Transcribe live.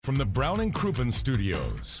From the Brown and Crouppen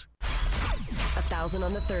Studios. 1,000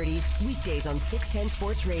 on the 30s, weekdays on 610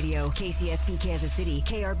 Sports Radio, KCSP Kansas City,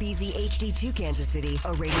 KRBZ HD2 Kansas City,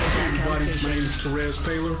 a radio.com station. My name is Terez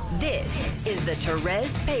Paylor. This is the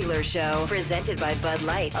Terez Paylor Show, presented by Bud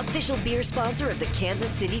Light, official beer sponsor of the Kansas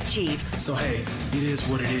City Chiefs. So hey, it is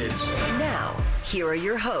what it is. Now, here are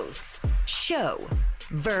your hosts, Show,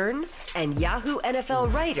 Vern, and Yahoo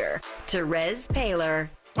NFL writer, Terez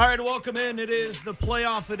Paylor. All right, welcome in. It is the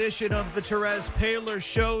playoff edition of the Terez Paylor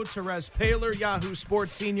Show. Terez Paylor, Yahoo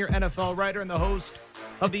Sports senior NFL writer and the host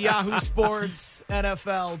of the Yahoo Sports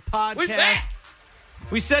NFL podcast.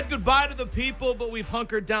 We said goodbye to the people, but we've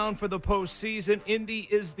hunkered down for the postseason. Indy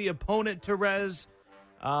is the opponent, Terez.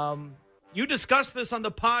 You discussed this on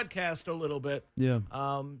the podcast a little bit. Yeah.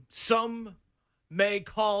 Some may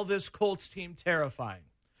call this Colts team terrifying.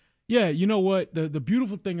 Yeah, you know what? The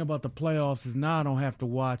beautiful thing about the playoffs is now I don't have to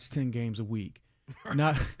watch 10 games a week.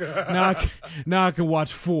 Now I can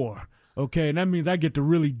watch 4, okay? And that means I get to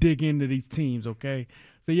really dig into these teams, okay?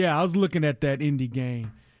 So, yeah, I was looking at that Indy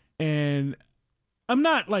game, and I'm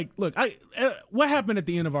not like, look, what happened at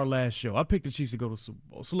the end of our last show? I picked the Chiefs to go to the Super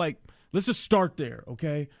Bowl. So, like, let's just start there,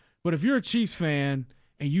 okay? But if you're a Chiefs fan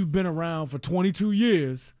and you've been around for 22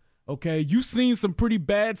 years, okay, you've seen some pretty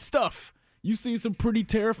bad stuff. You've seen some pretty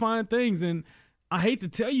terrifying things, and I hate to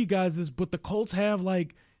tell you guys this, but the Colts have,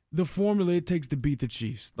 like, the formula it takes to beat the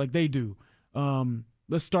Chiefs. Like, they do.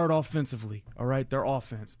 Let's start offensively, all right? Their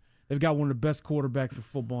offense. They've got one of the best quarterbacks in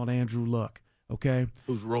football, Andrew Luck, okay?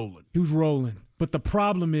 Who's rolling. But the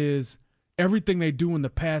problem is everything they do in the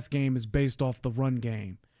pass game is based off the run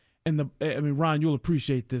game. And, Ryan, you'll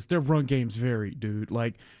appreciate this. Their run game's varied, dude.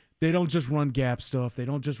 Like, they don't just run gap stuff. They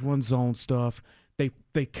don't just run zone stuff.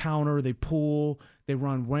 They counter, they pull, they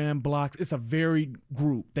run ram blocks. It's a varied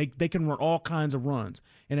group. They can run all kinds of runs.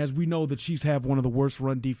 And as we know, the Chiefs have one of the worst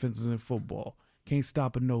run defenses in football. Can't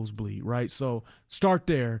stop a nosebleed, right? So start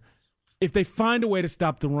there. If they find a way to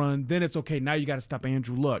stop the run, then it's okay. Now you got to stop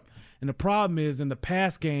Andrew Luck. And the problem is in the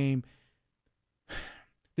pass game,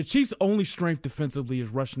 the Chiefs' only strength defensively is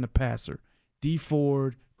rushing the passer. D.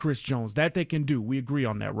 Ford, Chris Jones. That they can do. We agree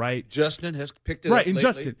on that, right? Justin has picked it right, up and lately.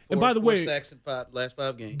 Justin. And by the way, sacks in last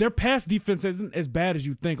 5 games. Their pass defense isn't as bad as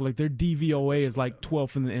you think. Like, their DVOA is like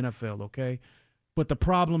 12th in the NFL, okay? But the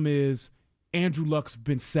problem is Andrew Luck's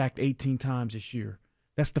been sacked 18 times this year.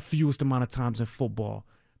 That's the fewest amount of times in football.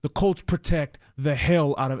 The Colts protect the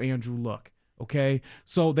hell out of Andrew Luck, okay?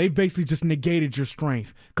 So they basically just negated your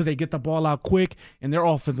strength because they get the ball out quick, and their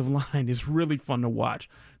offensive line is really fun to watch.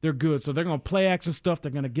 They're good. So they're going to play action stuff.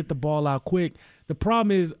 They're going to get the ball out quick. The problem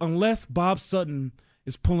is unless Bob Sutton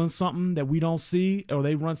is pulling something that we don't see, or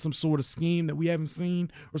they run some sort of scheme that we haven't seen,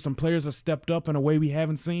 or some players have stepped up in a way we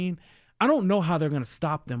haven't seen, I don't know how they're going to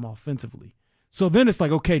stop them offensively. So then it's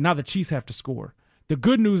like, okay, now the Chiefs have to score. The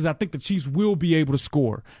good news is I think the Chiefs will be able to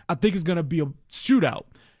score. I think it's going to be a shootout.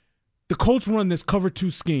 The Colts run this cover 2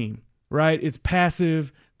 scheme, right? It's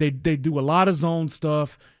passive. They do a lot of zone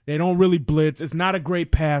stuff. They don't really blitz. It's not a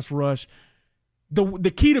great pass rush. The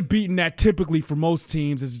key to beating that typically for most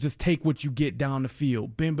teams is just take what you get down the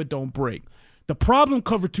field. Bend but don't break. The problem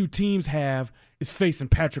cover 2 teams have is facing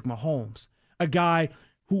Patrick Mahomes, a guy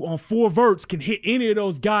who on 4 verts can hit any of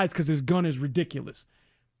those guys because his gun is ridiculous.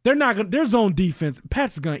 They're not gonna. Their zone defense,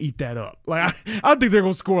 Pat's gonna eat that up. Like I think they're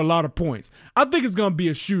gonna score a lot of points. I think it's gonna be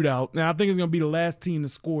a shootout, and I think it's gonna be the last team that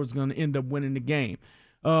scores gonna end up winning the game.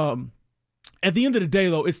 At the end of the day,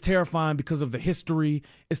 though, it's terrifying because of the history.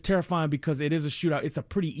 It's terrifying because it is a shootout. It's a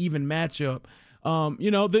pretty even matchup.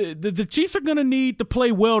 The Chiefs are gonna need to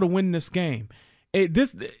play well to win this game.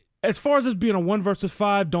 As far as this being a 1 versus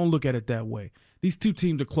 5, don't look at it that way. These 2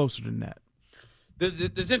 teams are closer than that.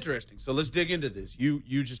 That's interesting. So let's dig into this. You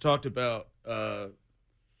just talked about the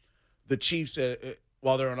Chiefs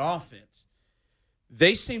while they're on offense.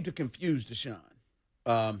 They seem to confuse Deshaun.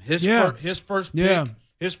 His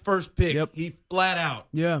first pick, yep. He flat out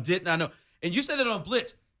did not know. And you said that on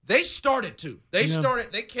blitz. They started to. They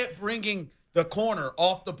kept bringing the corner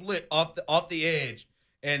off the blitz, off the edge,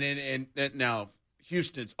 and now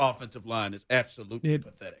Houston's offensive line is absolutely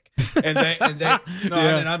pathetic. They're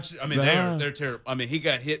terrible. I mean, he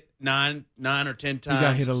got hit 9 or 10 times. He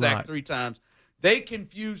got hit a sacked lot. 3 times. They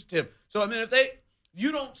confused him. So I mean,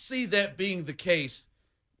 you don't see that being the case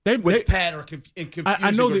with Pat or confusing.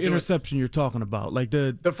 I know the interception you're talking about. Like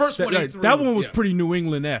the first one he threw. That one was pretty New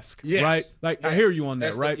England-esque, right? Like I hear you on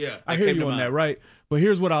that, right? I hear you on that, right? But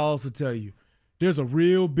here's what I'll also tell you. There's a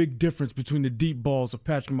real big difference between the deep balls of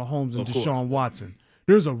Patrick Mahomes and Deshaun Watson.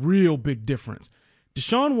 There's a real big difference.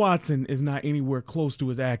 Deshaun Watson is not anywhere close to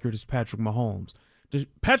as accurate as Patrick Mahomes.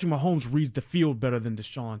 Patrick Mahomes reads the field better than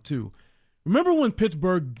Deshaun too. Remember when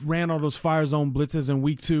Pittsburgh ran all those fire zone blitzes in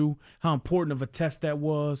week 2? How important of a test that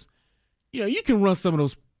was. You can run some of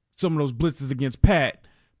those blitzes against Pat,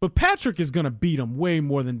 but Patrick is going to beat him way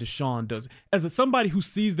more than Deshaun does. As somebody who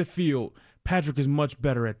sees the field, Patrick is much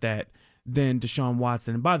better at that than Deshaun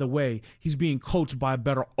Watson. And by the way, he's being coached by a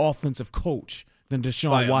better offensive coach than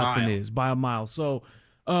Deshaun Watson is by a mile. So,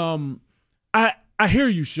 I hear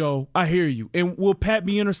you, Sho. I hear you. And will Pat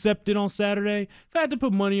be intercepted on Saturday? If I had to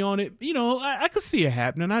put money on it, I could see it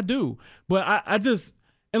happening. I do. But I just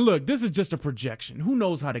 – and look, this is just a projection. Who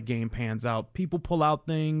knows how the game pans out? People pull out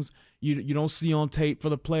things you don't see on tape for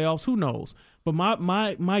the playoffs. Who knows? But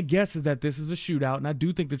my guess is that this is a shootout, and I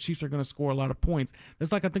do think the Chiefs are going to score a lot of points.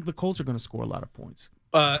 It's like I think the Colts are going to score a lot of points.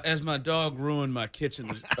 As my dog ruined my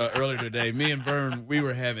kitchen earlier today, me and Vern, we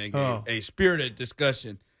were having a spirited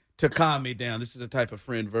discussion to calm me down. This is the type of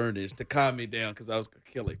friend Vern is, to calm me down because I was going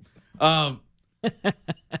to kill him.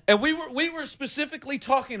 And we were specifically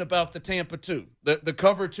talking about the Tampa 2, the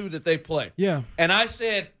cover 2 that they play. Yeah. And I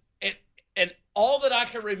said, and all that I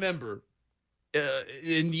can remember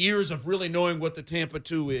in years of really knowing what the Tampa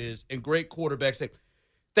 2 is and great quarterbacks,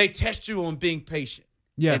 they test you on being patient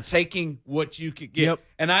and taking what you could get. Yep.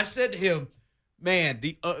 And I said to him, man,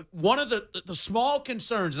 one of the small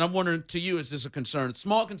concerns, and I'm wondering to you, is this a concern? The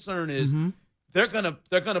small concern is they're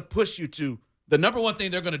gonna push you to the number one thing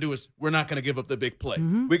they're gonna do is we're not gonna give up the big play.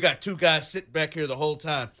 We got 2 guys sitting back here the whole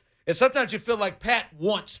time, and sometimes you feel like Pat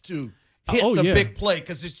wants to hit the big play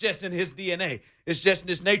because it's just in his DNA. It's just in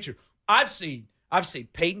his nature. I've seen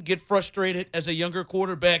Peyton get frustrated as a younger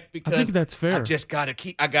quarterback because I think that's fair. I just gotta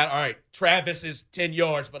all right. Travis is 10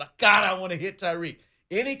 yards, but I want to hit Tyreek.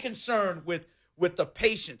 Any concern with the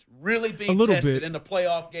patience really being tested in a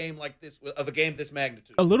playoff game like this, of a game this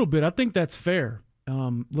magnitude? A little bit. I think that's fair.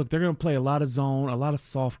 Look, they're going to play a lot of zone, a lot of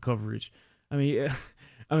soft coverage.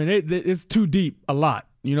 It's too deep a lot.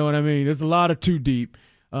 You know what I mean? There's a lot of too deep.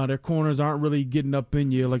 Their corners aren't really getting up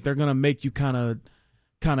in you. Like, they're going to make you kind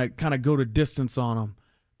of go to distance on them.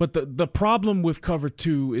 But the problem with cover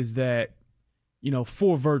 2 is that,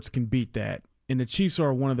 4 verts can beat that. And the Chiefs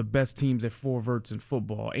are one of the best teams at 4 verts in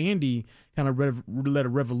football. Andy kind of led a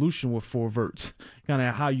revolution with 4 verts, kind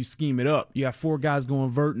of how you scheme it up. You have 4 guys going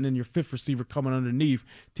vert and then your 5th receiver coming underneath.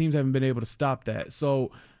 Teams haven't been able to stop that.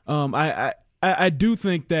 So I do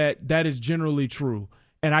think that is generally true.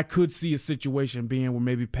 And I could see a situation being where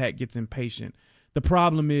maybe Pat gets impatient. The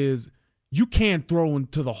problem is you can't throw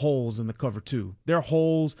into the holes in the cover 2. There are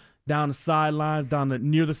holes down the sidelines,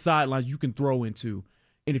 near the sidelines you can throw into.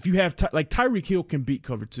 And if you have Tyreek Hill can beat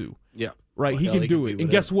cover 2. Yeah. Right? He can do it. And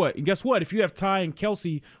guess what? If you have Ty and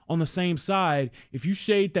Kelsey on the same side, if you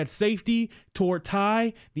shade that safety toward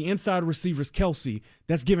Ty, the inside receiver's Kelsey,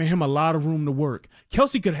 that's giving him a lot of room to work.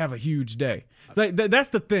 Kelsey could have a huge day.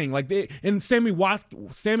 That's the thing. And Sammy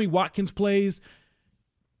Watkins plays,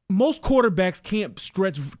 most quarterbacks can't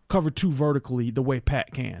stretch cover 2 vertically the way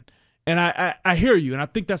Pat can. And I hear you, and I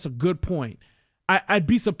think that's a good point. I'd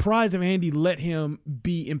be surprised if Andy let him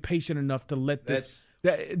be impatient enough to let this.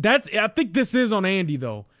 I think this is on Andy,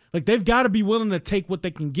 though. Like, they've got to be willing to take what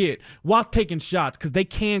they can get while taking shots because they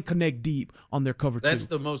can connect deep on their cover 2. That's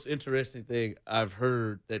the most interesting thing I've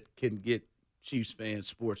heard that can get Chiefs fans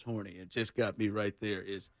sports horny. It just got me right there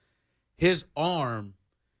is his arm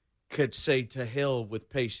could say to hell with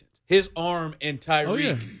patience. His arm and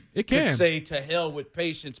Tyreek could say to hell with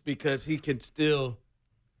patience because he can still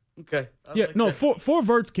 – okay. Four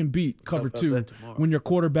verts can beat cover 2 when your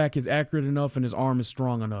quarterback is accurate enough and his arm is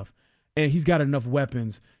strong enough, and he's got enough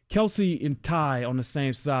weapons. Kelsey and Ty on the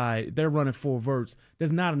same side, they're running 4 verts.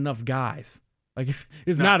 There's not enough guys. Like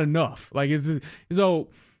it's not enough. Like so.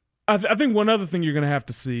 I think one other thing you're gonna have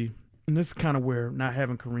to see, and this is kind of where not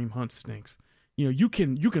having Kareem Hunt stinks. You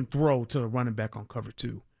can throw to the running back on cover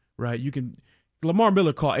 2, right? Lamar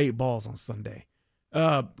Miller caught 8 balls on Sunday.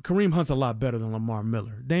 Kareem Hunt's a lot better than Lamar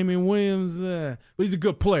Miller. Damian Williams, but he's a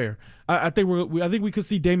good player. I think we could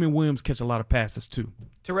see Damian Williams catch a lot of passes too.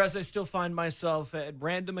 Terez, I still find myself at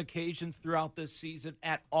random occasions throughout this season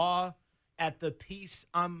at awe at the piece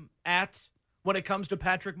I'm at when it comes to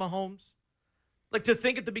Patrick Mahomes. Like, to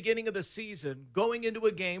think at the beginning of the season, going into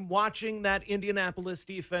a game, watching that Indianapolis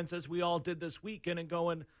defense as we all did this weekend and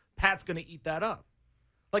going, Pat's going to eat that up.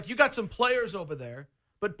 Like, you got some players over there.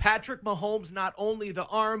 But Patrick Mahomes, not only the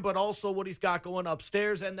arm, but also what he's got going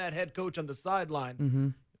upstairs and that head coach on the sideline. Mm-hmm.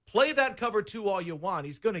 Play that cover 2 all you want.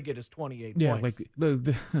 He's going to get his 28 points.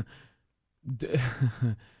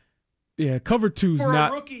 Cover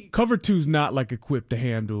 2's not like equipped to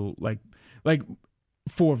handle like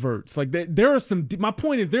 4 verts. Like there are some. My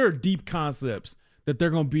point is there are deep concepts that they're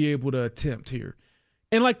going to be able to attempt here.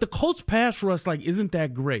 And, like, the Colts pass rush, like, isn't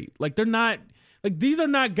that great. Like, they're not – like, these are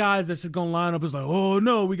not guys that's just going to line up as like, oh,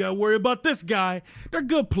 no, we got to worry about this guy. They're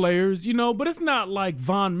good players, but it's not like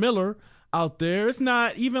Von Miller out there. It's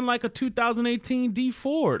not even like a 2018 D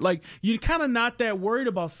Ford. Like, you're kind of not that worried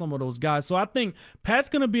about some of those guys. So I think Pat's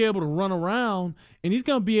going to be able to run around, and he's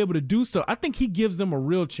going to be able to do stuff. I think he gives them a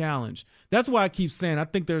real challenge. That's why I keep saying I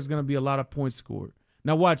think there's going to be a lot of points scored.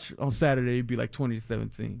 Now watch on Saturday, it'd be like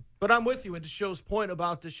 20-17. But I'm with you. And to Show's point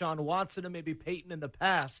about Deshaun Watson and maybe Peyton in the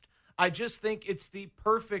past, I just think it's the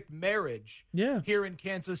perfect marriage here in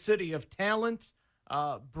Kansas City of talent,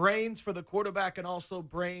 brains for the quarterback, and also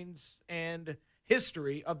brains and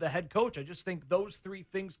history of the head coach. I just think those three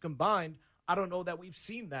things combined, I don't know that we've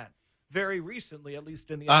seen that very recently, at least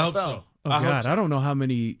in the NFL. I hope so. Oh, God, I don't know how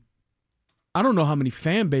many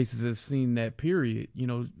fan bases have seen that period.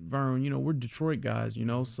 Vern, we're Detroit guys,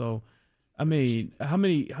 so I mean, how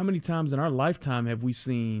many times in our lifetime have we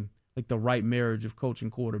seen like the right marriage of coach and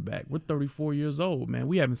quarterback? We're 34 years old, man.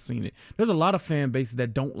 We haven't seen it. There's a lot of fan bases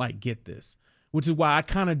that don't get this, which is why I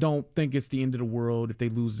kind of don't think it's the end of the world if they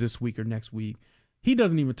lose this week or next week. He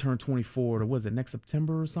doesn't even turn 24 to, was it, next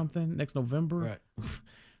September or something? Next November? Right.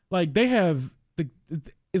 Like, they have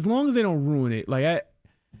as long as they don't ruin it,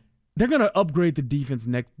 they're going to upgrade the defense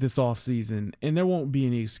this offseason, and there won't be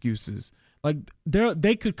any excuses. Like,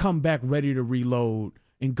 they could come back ready to reload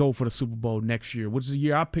and go for the Super Bowl next year, which is the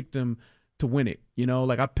year I picked them to win it.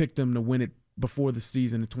 Like, I picked them to win it before the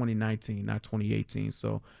season in 2019, not 2018.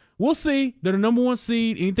 So we'll see. They're the number one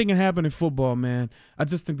seed. Anything can happen in football, man. I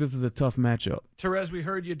just think this is a tough matchup. Terez, we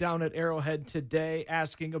heard you down at Arrowhead today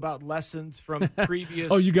asking about lessons from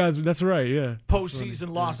previous you guys, that's right, yeah. Postseason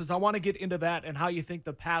losses. I want to get into that and how you think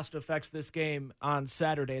the past affects this game on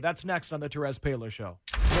Saturday. That's next on the Terez Paylor Show.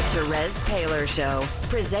 The Terez Paylor Show,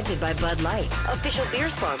 presented by Bud Light, official beer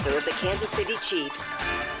sponsor of the Kansas City Chiefs.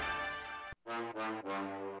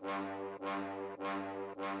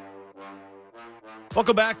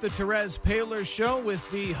 Welcome back to Terez Paylor Show with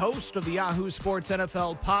the host of the Yahoo Sports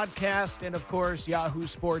NFL podcast and, of course, Yahoo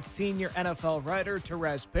Sports senior NFL writer,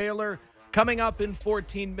 Terez Paylor. Coming up in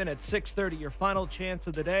 14 minutes, 6:30, your final chance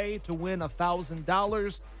of the day to win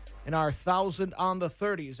 $1,000 in our 1,000 on the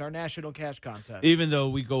 30s, our national cash contest. Even though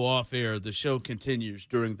we go off air, the show continues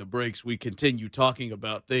during the breaks. We continue talking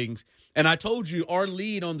about things. And I told you our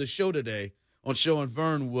lead on the show today, on Show and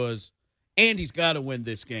Vern, was Andy's got to win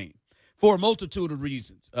this game for a multitude of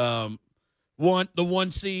reasons. The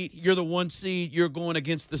one seed, you're the one seed. You're going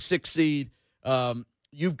against the 6 seed.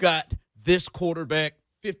 You've got this quarterback,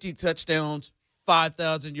 50 touchdowns,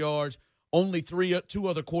 5,000 yards. Only two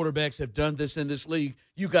other quarterbacks have done this in this league.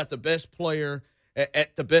 You got the best player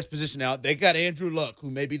at the best position out. They got Andrew Luck,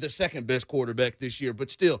 who may be the second best quarterback this year,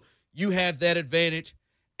 but still, you have that advantage.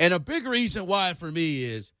 And a big reason why for me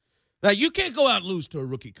is now you can't go out and lose to a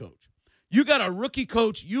rookie coach. You got a rookie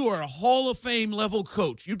coach. You are a Hall of Fame level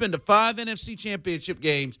coach. You've been to 5 NFC championship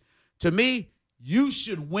games. To me, you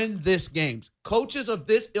should win this game. Coaches of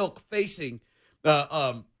this ilk facing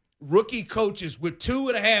rookie coaches with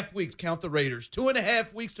 2.5 weeks, count the Raiders,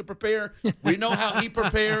 2.5 weeks to prepare. We know how he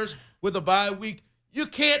prepares with a bye week. You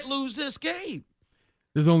can't lose this game.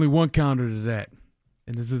 There's only one counter to that,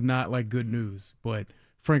 and this is not like good news, but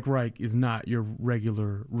Frank Reich is not your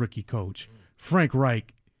regular rookie coach. Frank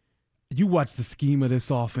Reich, you watch the scheme of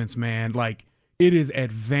this offense, man. Like, it is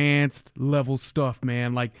advanced level stuff,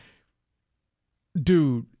 man. Like,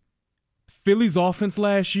 dude, Philly's offense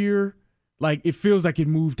last year, like, it feels like it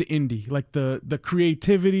moved to Indy. Like, the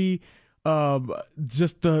creativity,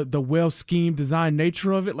 just the well-schemed design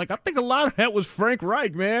nature of it. Like, I think a lot of that was Frank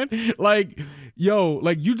Reich, man. Like,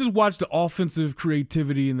 you just watch the offensive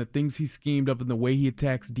creativity and the things he schemed up and the way he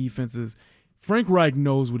attacks defenses. Frank Reich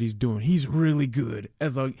knows what he's doing. He's really good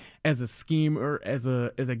as a schemer, as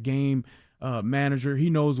a game manager. He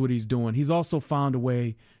knows what he's doing. He's also found a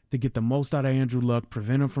way to get the most out of Andrew Luck,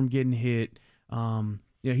 prevent him from getting hit.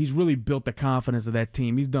 He's really built the confidence of that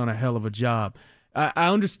team. He's done a hell of a job. I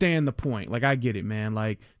understand the point. Like, I get it, man.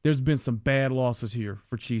 Like, there's been some bad losses here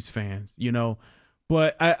for Chiefs fans,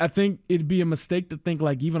 But I think it'd be a mistake to think,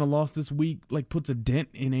 like, even a loss this week, like, puts a dent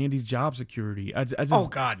in Andy's job security. I just oh,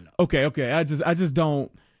 God, no. Okay. I just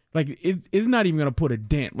don't. Like, it's not even going to put a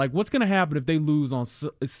dent. Like, what's going to happen if they lose on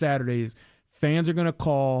Saturdays? Fans are going to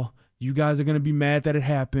call. You guys are going to be mad that it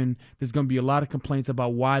happened. There's going to be a lot of complaints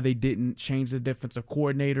about why they didn't change the defensive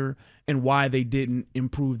coordinator and why they didn't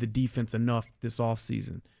improve the defense enough this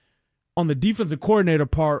offseason. On the defensive coordinator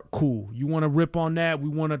part, cool. You want to rip on that? We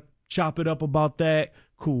want to chop it up about that?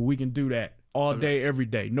 Cool, we can do that all day, every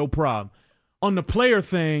day. No problem. On the player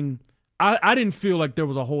thing, I didn't feel like there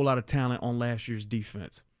was a whole lot of talent on last year's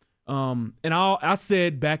defense. And I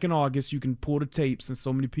said back in August, you can pull the tapes, and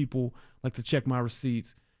so many people like to check my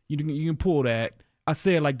receipts. You can pull that. I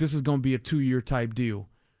said, like, this is going to be a 2-year type deal.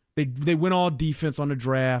 They went all defense on the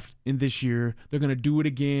draft in this year. They're going to do it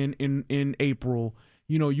again in April.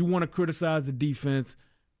 You want to criticize the defense,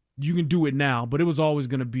 you can do it now, but it was always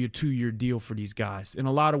going to be a 2-year deal for these guys. In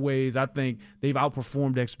a lot of ways, I think they've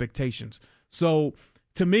outperformed expectations. So,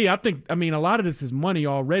 to me, I mean, a lot of this is money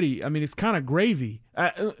already. I mean, it's kind of gravy.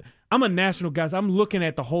 I'm a national guy, so I'm looking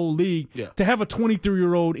at the whole league. Yeah. To have a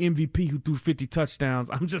 23-year-old MVP who threw 50 touchdowns,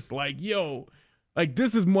 I'm just like, yo, like,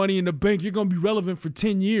 this is money in the bank. You're going to be relevant for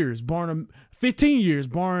 10 years, 15 years,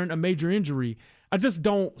 barring a major injury. I just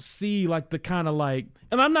don't see, like, the kind of, like,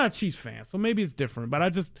 and I'm not a Chiefs fan, so maybe it's different,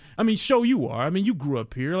 but show you are. I mean, you grew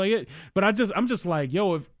up here, like, but I'm just like,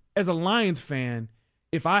 yo, if as a Lions fan,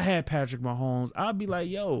 if I had Patrick Mahomes, I'd be like,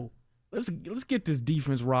 yo, let's get this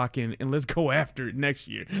defense rocking and let's go after it next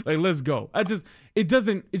year. Like, let's go. It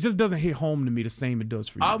just doesn't hit home to me the same it does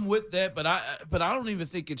for you. I'm with that, but I don't even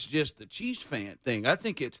think it's just the Chiefs fan thing. I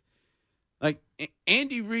think it's like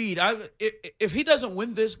Andy Reid. If he doesn't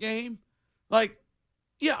win this game, like,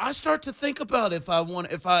 yeah, I start to think about if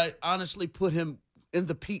I honestly put him in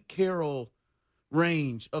the Pete Carroll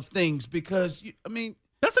range of things, because I mean,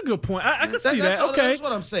 that's a good point. I can see that. Okay, that's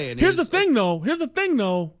what I'm saying. Here's the thing,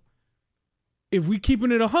 though. If we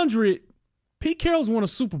keeping it 100, Pete Carroll's won a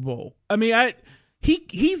Super Bowl. I mean,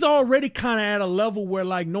 he's already kind of at a level where,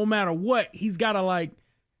 like, no matter what, he's got to, like,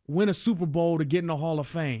 win a Super Bowl to get in the Hall of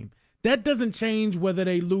Fame. That doesn't change whether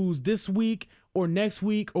they lose this week or next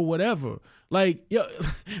week or whatever. Like, yeah,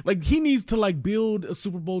 like, he needs to, like, build a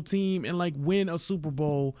Super Bowl team and, like, win a Super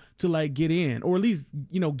Bowl to, like, get in, or at least,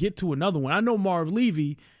 get to another one. I know Marv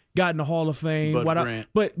Levy got in the Hall of Fame,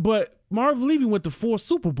 but Marv Levy went to 4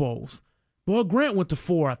 Super Bowls. Well, Grant went to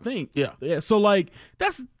 4, I think. Yeah. So, like,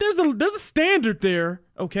 there's a standard there,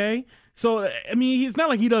 okay? So, I mean, it's not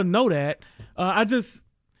like he doesn't know that.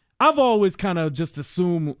 I've always kind of just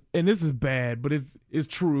assumed, and this is bad, but it's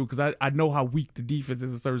true, because I know how weak the defense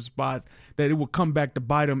is in certain spots, that it will come back to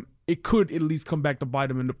bite them. It could at least come back to bite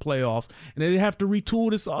them in the playoffs, and they'd have to retool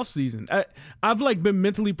this offseason. I've, like, been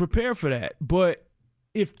mentally prepared for that, but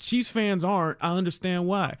if Chiefs fans aren't, I understand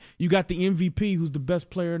why. You got the MVP who's the best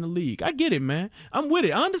player in the league. I get it, man. I'm with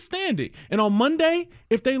it. I understand it. And on Monday,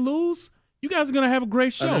 if they lose, you guys are going to have a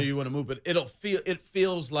great show. I know you want to move, but it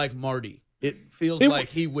feels like Marty. It feels like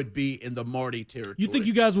he would be in the Marty territory. You think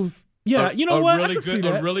you guys will – yeah, you know what? Really I can see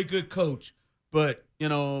that. A really good coach, but,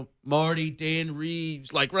 Marty, Dan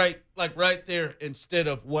Reeves, like right there instead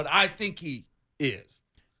of what I think he is.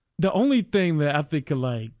 The only thing that I think of,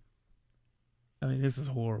 like, I mean, this is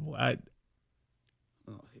horrible.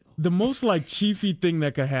 The most, like, Chiefy thing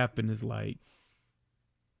that could happen is, like,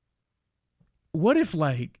 what if,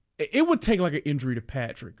 like, it would take, like, an injury to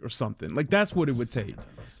Patrick or something. Like, that's what it would take.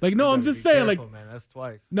 Like, no, I'm just saying, careful, like, man, that's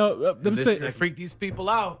twice. No, I'm saying, they freak these people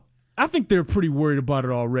out. I think they're pretty worried about it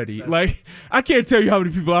already. Like, I can't tell you how many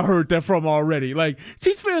people I heard that from already. Like,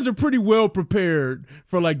 Chiefs fans are pretty well prepared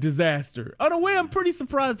for, like, disaster. On a way, I'm pretty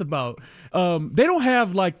surprised about. They don't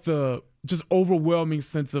have, like, the just overwhelming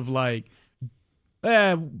sense of, like,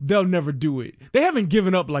 they'll never do it. They haven't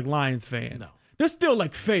given up like Lions fans. No. They're still,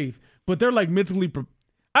 like, faith, but they're, like, mentally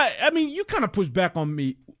I mean, you kind of pushed back on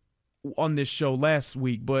me on this show last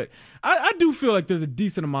week, but I do feel like there's a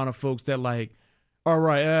decent amount of folks that, like, all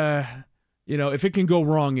right, if it can go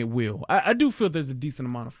wrong, it will. I do feel there's a decent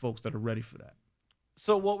amount of folks that are ready for that.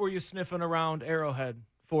 So what were you sniffing around Arrowhead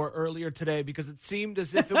for earlier today? Because it seemed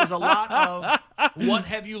as if it was a lot of what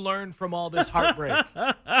have you learned from all this heartbreak?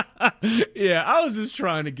 Yeah, I was just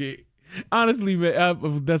trying to get – honestly,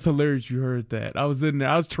 man, that's hilarious you heard that. I was in there.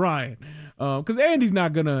 I was trying. Because Andy's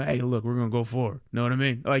not going to, hey, look, we're going to go for it. Know what I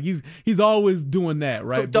mean? Like, he's always doing that,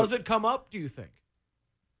 right? So does it come up, do you think?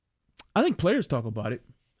 I think players talk about it.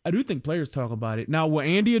 I do think players talk about it. Now, will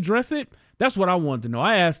Andy address it? That's what I wanted to know.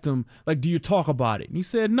 I asked him, like, do you talk about it? And he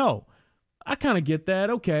said no. I kind of get that.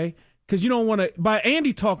 Okay. Because you don't want to – by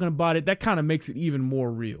Andy talking about it, that kind of makes it even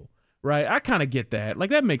more real, right? I kind of get that. Like,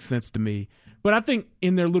 that makes sense to me. But I think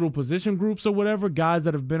in their little position groups or whatever, guys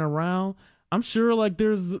that have been around, I'm sure, like,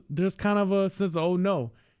 there's kind of a sense of, oh,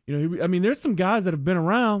 no. I mean, there's some guys that have been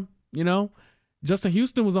around, Justin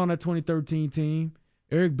Houston was on that 2013 team.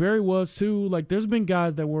 Eric Berry was too. Like, there's been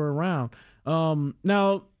guys that were around.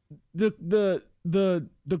 Now, the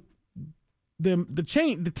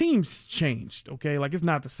team's changed. Okay, like, it's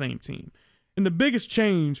not the same team, and the biggest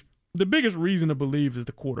change the biggest reason to believe is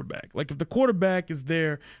the quarterback. Like, if the quarterback is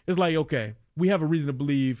there, it's like, okay, we have a reason to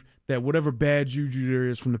believe that whatever bad juju there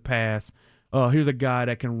is from the past, here's a guy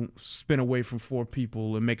that can spin away from 4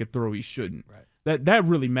 people and make a throw he shouldn't. Right. That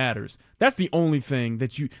really matters. That's the only thing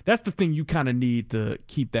that's the thing you kind of need to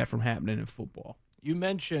keep that from happening in football. You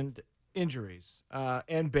mentioned injuries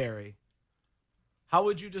and Barry. How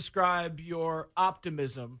would you describe your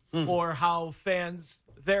optimism or how fans,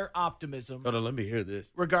 their optimism Hold on, let me hear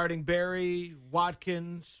this. regarding Barry,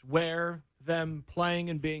 Watkins, Ware, them playing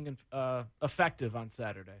and being effective on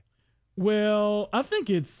Saturday? Well, I think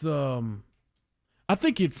it's all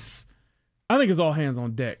hands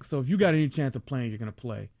on deck. So if you got any chance of playing, you're gonna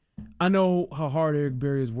play. I know how hard Eric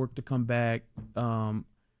Berry has worked to come back.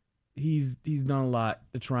 He's done a lot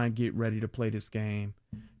to try and get ready to play this game.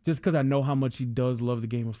 Just because I know how much he does love the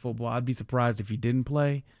game of football, I'd be surprised if he didn't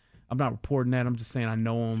play. I'm not reporting that. I'm just saying I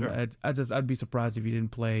know him. Sure. I'd be surprised if he didn't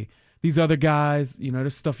play. These other guys,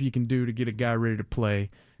 there's stuff you can do to get a guy ready to play.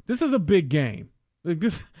 This is a big game. Like,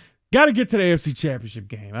 this, got to get to the AFC Championship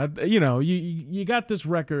game. You got this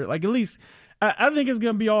record. Like, at least I think it's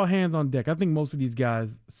gonna be all hands on deck. I think most of these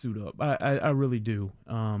guys suit up. I really do.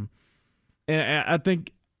 And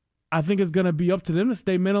I think it's going to be up to them to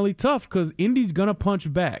stay mentally tough because Indy's going to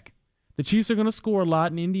punch back. The Chiefs are going to score a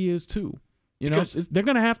lot, and Indy is too. They're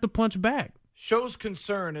going to have to punch back. Shows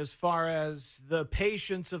concern as far as the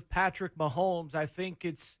patience of Patrick Mahomes. I think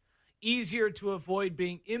it's easier to avoid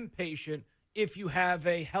being impatient if you have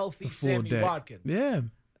a healthy Sammy Watkins. Yeah.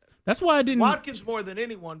 That's why I didn't. Watkins more than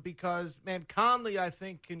anyone because, man, Conley, I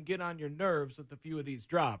think, can get on your nerves with a few of these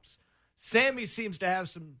drops. Sammy seems to have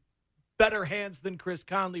some better hands than Chris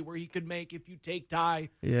Conley, where he could make, if you take Ty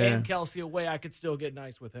and Kelsey away, I could still get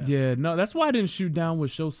nice with him. Yeah, no, that's why I didn't shoot down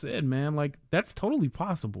what Show said, man. Like, that's totally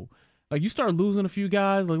possible. Like, you start losing a few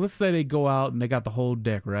guys, like, let's say they go out and they got the whole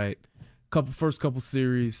deck, right? First couple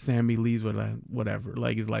series, Sammy leaves with whatever.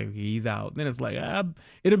 Like, it's like, he's out. Then it's like,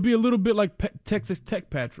 it'll be a little bit like Texas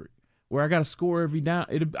Tech Patrick, where I got to score every down.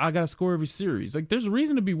 I got to score every series. Like, there's a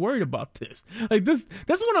reason to be worried about this. Like, that's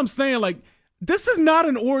what I'm saying. Like, this is not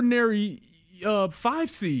an ordinary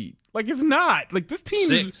 5 seed. Like, it's not. Like, this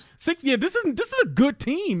team is 6. Yeah, this is a good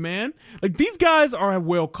team, man. Like, these guys are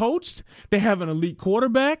well coached. They have an elite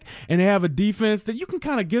quarterback, and they have a defense that you can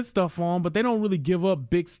kind of get stuff on, but they don't really give up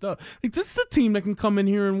big stuff. Like, this is a team that can come in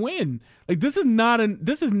here and win. Like, this is not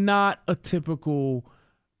a typical,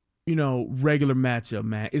 regular matchup,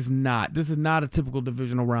 man. It's not. This is not a typical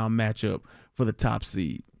divisional round matchup for the top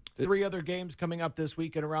seed. 3 other games coming up this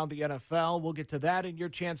weekend around the NFL. We'll get to that and your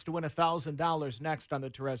chance to win $1,000 next on the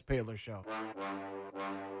Terez Paylor Show.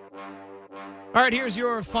 All right, here's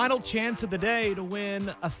your final chance of the day to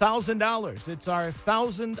win $1,000. It's our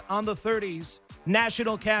 1,000 on the 30s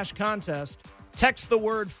National Cash Contest. Text the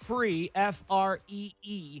word FREE,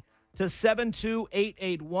 F-R-E-E, to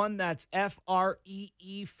 72881. That's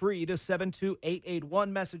F-R-E-E, free, to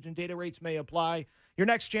 72881. Message and data rates may apply. Your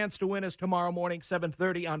next chance to win is tomorrow morning,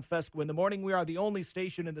 7:30 on Fescue in the Morning. We are the only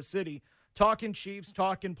station in the city talking Chiefs,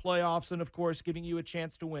 talking playoffs, and, of course, giving you a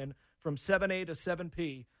chance to win from 7A to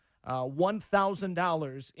 7P,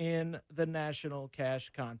 $1,000 in the National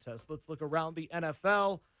Cash Contest. Let's look around the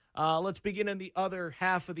NFL. Let's begin in the other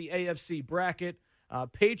half of the AFC bracket.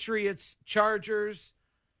 Patriots, Chargers.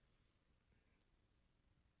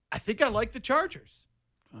 I think I like the Chargers.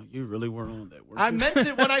 Oh, you really were on that word. I meant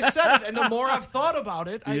it when I said it, and the more I've thought about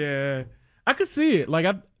it, I could see it. Like,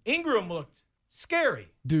 Ingram looked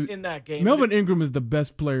scary in that game. Melvin Ingram is the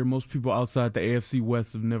best player most people outside the AFC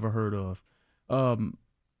West have never heard of.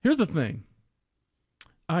 Here's the thing.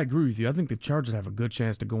 I agree with you. I think the Chargers have a good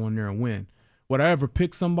chance to go in there and win. Would I ever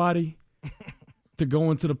pick somebody to go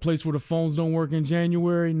into the place where the phones don't work in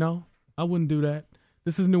January? No, I wouldn't do that.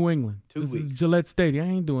 This is New England. 2 weeks. This is Gillette Stadium.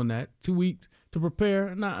 I ain't doing that. 2 weeks to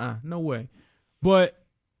prepare? No way. But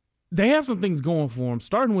they have some things going for them,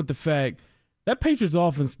 starting with the fact that Patriots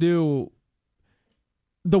offense still,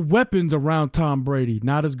 the weapons around Tom Brady,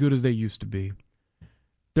 not as good as they used to be.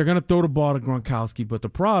 They're going to throw the ball to Gronkowski, but the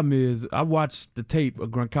problem is I watched the tape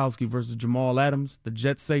of Gronkowski versus Jamal Adams, the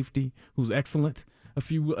Jets safety, who's excellent,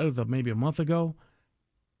 maybe a month ago.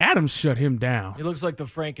 Adams shut him down. He looks like the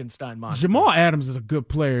Frankenstein monster. Jamal Adams is a good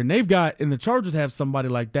player, and the Chargers have somebody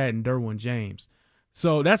like that in Derwin James.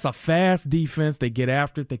 So that's a fast defense. They get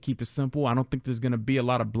after it. They keep it simple. I don't think there's going to be a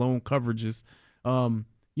lot of blown coverages.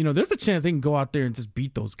 There's a chance they can go out there and just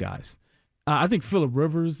beat those guys. I think Phillip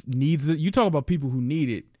Rivers needs it. You talk about people who need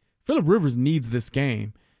it. Phillip Rivers needs this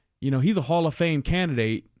game. He's a Hall of Fame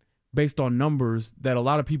candidate based on numbers that a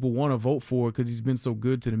lot of people want to vote for because he's been so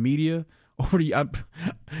good to the media Or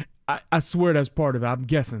I swear that's part of it. I'm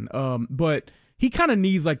guessing. But he kind of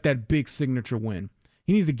needs like that big signature win.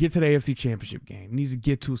 He needs to get to the AFC Championship game. He needs to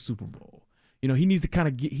get to a Super Bowl. He needs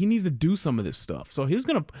to he needs to do some of this stuff. So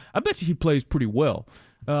I bet you he plays pretty well.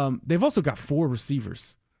 They've also got 4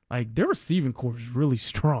 receivers. Like, their receiving core is really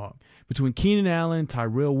strong. Between Keenan Allen,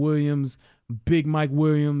 Tyrell Williams, Big Mike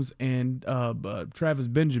Williams, and Travis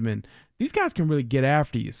Benjamin, these guys can really get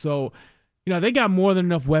after you. So, they got more than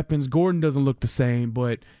enough weapons. Gordon doesn't look the same,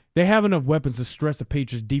 but they have enough weapons to stress the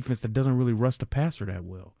Patriots defense that doesn't really rush the passer that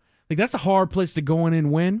well. Like, that's a hard place to go in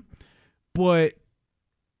and win, but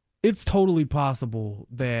it's totally possible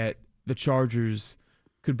that the Chargers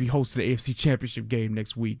could be hosting the AFC Championship game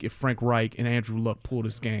next week if Frank Reich and Andrew Luck pull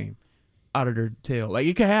this game out of their tail. Like,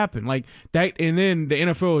 it could happen. Like that, and then the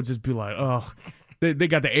NFL would just be like, oh, they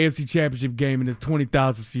got the AFC Championship game in this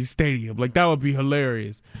 20,000-seat stadium. Like, that would be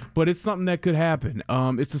hilarious. But it's something that could happen.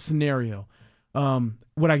 It's a scenario.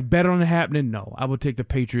 Would I bet on it happening? No. I would take the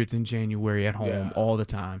Patriots in January at home all the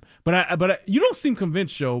time. But you don't seem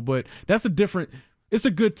convinced, Joe, but that's a different – it's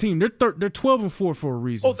a good team. They're 12-4 for a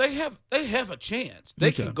reason. Oh, they have a chance.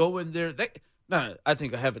 They can go in there. I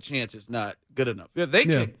think I have a chance is not good enough. Yeah, they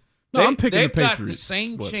can. No, I'm picking the Patriots. They've got the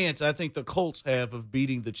same chance I think the Colts have of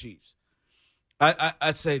beating the Chiefs.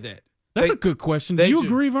 I'd say that. That's a good question. Do you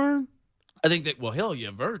agree, Vern? I think that. Well, hell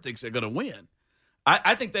yeah, Vern thinks they're going to win.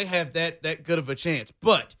 I think they have that good of a chance,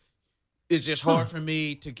 but it's just hard for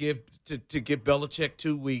me to give Belichick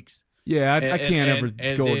 2 weeks. Yeah, I can't ever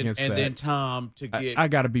go against that. And then Tom to get. I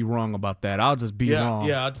got to be wrong about that. I'll just be wrong.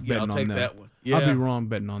 Yeah, I'll take that one. Yeah. I'll be wrong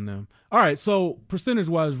betting on them. All right, so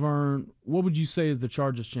percentage-wise, Vern, what would you say is the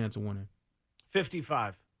Chargers' chance of winning?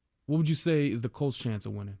 55. What would you say is the Colts' chance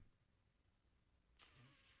of winning?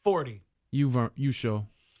 40. You show.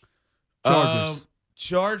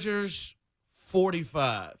 Chargers,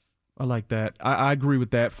 45. I like that. I agree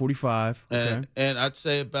with that. 45. Okay. And I'd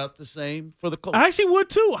say about the same for the Colts. I actually would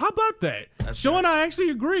too. How about that? Joe and I actually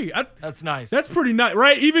agree. That's nice. That's pretty nice,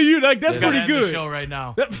 right? Even you, like, that's pretty good. The show right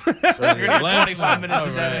now. You're gonna get 25 minutes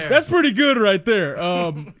of that air. That's pretty good right there.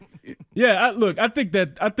 Yeah. I think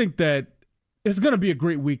that it's gonna be a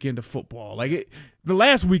great weekend of football. Like, the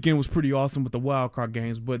last weekend was pretty awesome with the wild card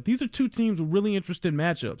games, but these are two teams with really interesting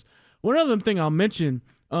matchups. One other thing I'll mention.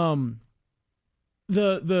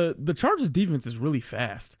 The Chargers defense is really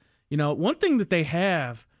fast. One thing that they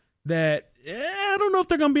have that I don't know if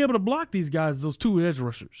they're going to be able to block these guys is those 2 edge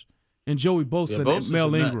rushers and Joey Bosa and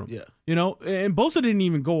Mel Ingram. And Bosa didn't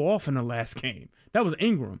even go off in the last game. That was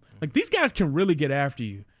Ingram. Like, these guys can really get after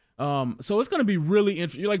you. So it's going to be really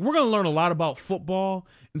interesting. Like, we're going to learn a lot about football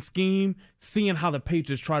and scheme, seeing how the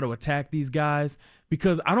Patriots try to attack these guys,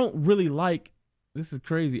 because I don't really like. This is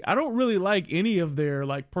crazy. I don't really like any of their,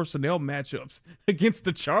 like, personnel matchups against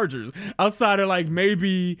the Chargers outside of, like,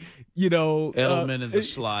 maybe, Edelman in the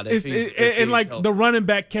slot. And healthy. The running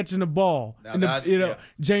back catching the ball.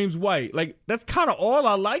 James White. Like, that's kind of all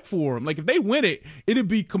I like for them. Like, if they win it, it'd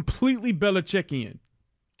be completely Belichickian.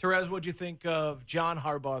 Terez, what'd you think of John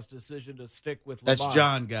Harbaugh's decision to stick with Lamar? That's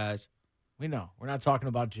John, guys. We know. We're not talking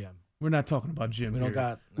about Jim. We're not talking about Jim.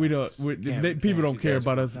 People don't care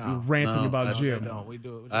about us ranting about Jim. No, we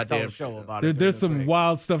do. We tell the show about it. There's some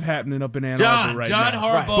wild stuff happening up in Ann Arbor right now. John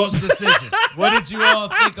Harbaugh's decision. What did you all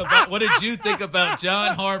think about? What did you think about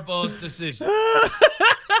John Harbaugh's decision?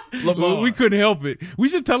 Lamar. We couldn't help it. We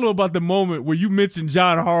should tell them about the moment where you mentioned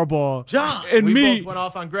John Harbaugh. We me both went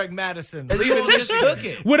off on Greg Madison. And you all just took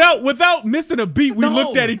it without missing a beat. We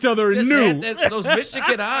looked at each other and knew. Had those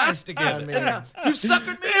Michigan eyes together. You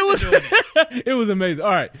suckered me into doing it. It was amazing.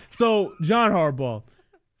 All right, so John Harbaugh,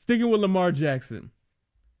 sticking with Lamar Jackson.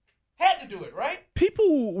 Had to do it, right?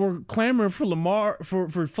 People were clamoring for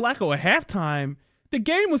Flacco at halftime. The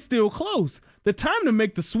game was still close. The time to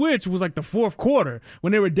make the switch was like the fourth quarter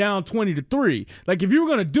when they were down 20-3. Like, if you were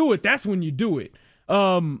gonna do it, that's when you do it.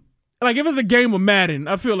 Like, if it's a game of Madden,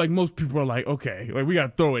 I feel like most people are like, okay, like, we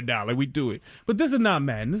gotta throw it down, like, we do it. But this is not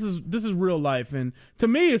Madden. This is real life, and to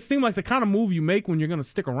me, it seemed like the kind of move you make when you're gonna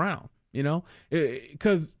stick around.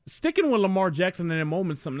 Because sticking with Lamar Jackson in that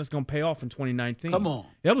moment is something that's gonna pay off in 2019. Come on,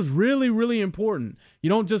 that was really, really important. You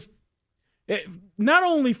don't just. Not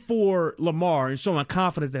only for Lamar and showing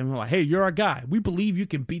confidence that like, hey, you're our guy. We believe you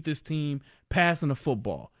can beat this team passing the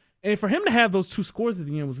football. And for him to have those 2 scores at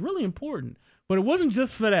the end was really important. But it wasn't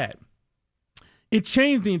just for that. It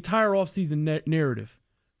changed the entire offseason narrative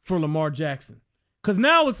for Lamar Jackson. Because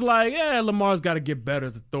now it's like, yeah, Lamar's got to get better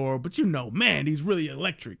as a thrower. But man, he's really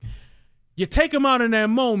electric. You take him out in that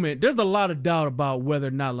moment, there's a lot of doubt about whether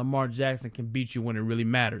or not Lamar Jackson can beat you when it really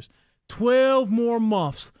matters. 12 more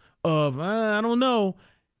months of, I don't know.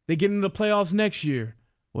 They get into the playoffs next year.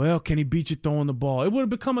 Well, can he beat you throwing the ball? It would have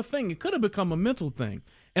become a thing. It could have become a mental thing.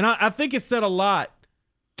 And I think it said a lot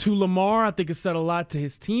to Lamar. I think it said a lot to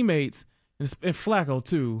his teammates, and Flacco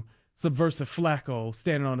too. Subversive Flacco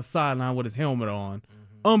standing on the sideline with his helmet on.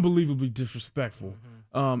 Unbelievably disrespectful.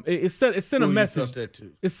 It sent a message. That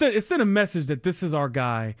too. It sent a message that this is our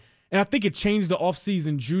guy. And I think it changed the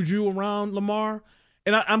offseason juju around Lamar.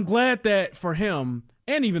 And I'm glad that for him,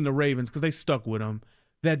 and even the Ravens, because they stuck with him,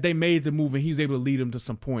 that they made the move and he's able to lead them to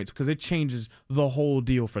some points, because it changes the whole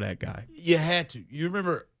deal for that guy. You had to. You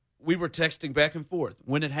remember we were texting back and forth.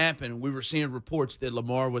 When it happened, we were seeing reports that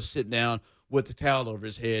Lamar was sitting down with the towel over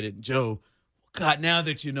his head, and Joe, God, now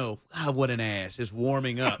that you know, what an ass, is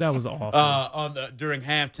warming up. That was awful. During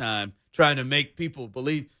halftime, trying to make people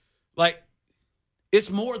believe. Like,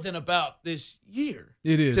 it's more than about this year.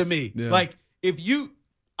 It is. To me. Yeah. Like,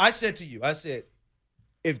 I said,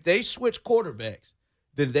 if they switch quarterbacks,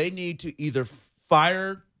 then they need to either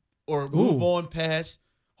fire or move on past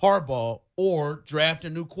Harbaugh or draft a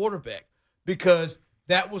new quarterback, because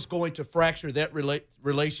that was going to fracture that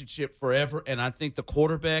relationship forever. And I think the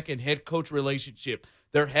quarterback and head coach relationship,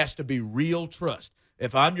 there has to be real trust.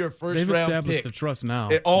 If I'm your first round pick, the trust now.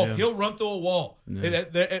 He'll run through a wall. Yeah.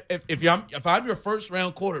 If I'm your first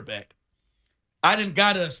round quarterback, I didn't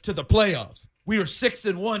got us to the playoffs. We were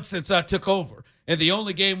 6-1 since I took over, and the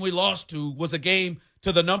only game we lost to was a game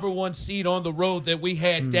to the number 1 seed on the road that we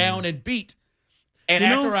had down and beat. And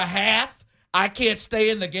after a half, I can't stay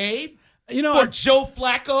in the game. For Joe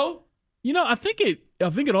Flacco. I think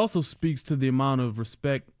it also speaks to the amount of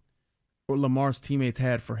respect Lamar's teammates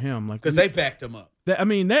had for him, like, because they backed him up. The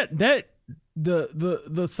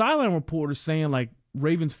sideline reporter saying, like,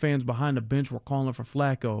 Ravens fans behind the bench were calling for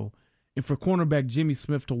Flacco, and for cornerback Jimmy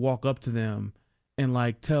Smith to walk up to them and,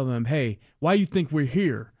 like, tell them, hey, why you think we're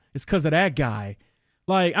here? It's because of that guy.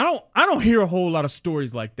 Like, I don't hear a whole lot of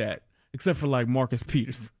stories like that, except for, like, Marcus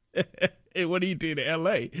Peters and what he did in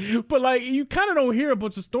L.A. But, like, you kind of don't hear a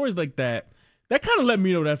bunch of stories like that. That kind of let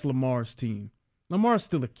me know that's Lamar's team. Lamar's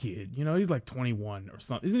still a kid, he's like 21 or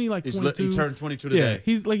something. Isn't he like 22? He turned 22 today. Yeah,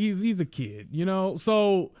 he's a kid,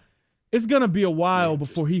 So it's gonna be a while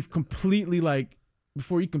before he completely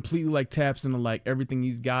taps into, like, everything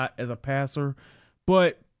he's got as a passer.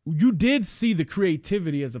 But you did see the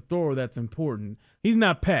creativity as a thrower that's important. He's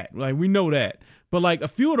not Pat, like, we know that. But, like, a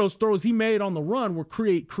few of those throws he made on the run were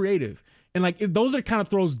creative. And, like, those are the kind of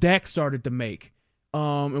throws Dak started to make.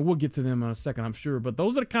 And we'll get to them in a second, I'm sure. But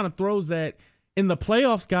those are the kind of throws that in the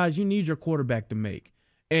playoffs, guys, you need your quarterback to make.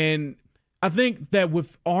 And I think that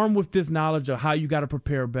armed with this knowledge of how you got to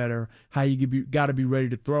prepare better, how you got to be ready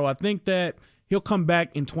to throw, I think that he'll come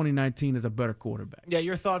back in 2019 as a better quarterback. Yeah,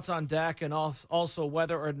 your thoughts on Dak, and also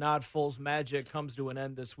whether or not Foles' magic comes to an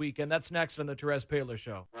end this weekend. That's next on the Terez Paylor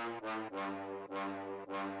Show.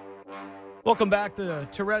 Welcome back to the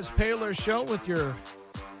Terez Paylor Show with your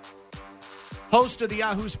host of the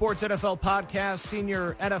Yahoo Sports NFL podcast,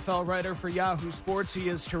 senior NFL writer for Yahoo Sports. He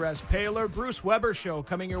is Terez Paylor. Bruce Weber Show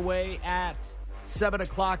coming your way at 7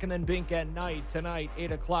 o'clock, and then Bink at night. Tonight,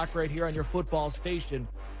 8 o'clock right here on your football station,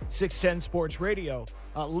 610 Sports Radio.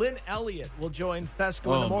 Lynn Elliott will join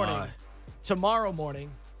Fesco in the morning. Tomorrow morning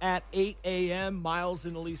at 8 a.m. Miles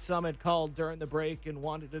and Lee Summit called during the break and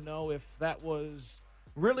wanted to know if that was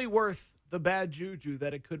really worth the bad juju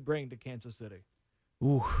that it could bring to Kansas City.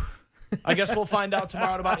 Ooh. I guess we'll find out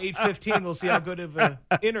tomorrow at about 8:15. We'll see how good of an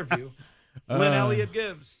interview Lynn Elliott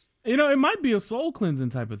gives. It might be a soul cleansing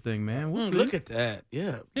type of thing, man. We'll see. Look at that.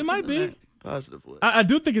 Yeah. It might be. Positive way. I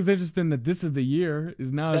do think it's interesting that this is the year.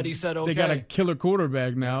 Is now that he said okay. They got a killer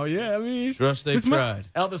quarterback now. Yeah, I mean. Trust they've tried.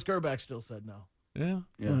 Elvis Gerback still said no. Yeah.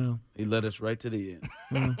 Well, he led us right to the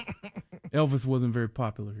end. Elvis wasn't very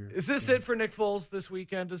popular here. Is this it for Nick Foles this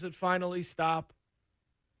weekend? Does it finally stop?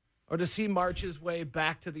 Or does he march his way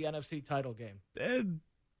back to the NFC title game?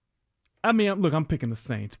 I mean, look, I'm picking the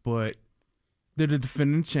Saints, but they're the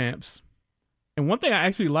defending champs. And one thing I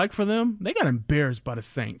actually like for them, they got embarrassed by the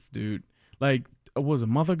Saints, dude. Like, what was it, a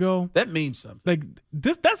month ago? That means something.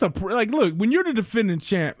 Like, look, when you're the defending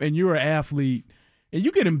champ and you're an athlete and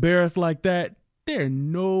you get embarrassed like that, there's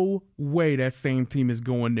no way that same team is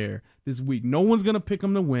going there this week. No one's going to pick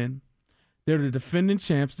them to win. They're the defending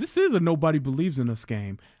champs. This is a nobody believes in us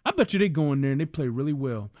game. I bet you they go in there and they play really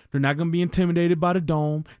well. They're not going to be intimidated by the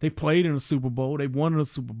Dome. They've played in a Super Bowl. They've won in a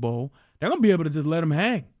Super Bowl. They're going to be able to just let them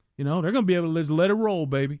hang. They're going to be able to just let it roll,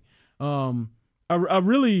 baby. I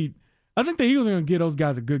think the Eagles are going to give those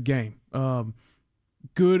guys a good game.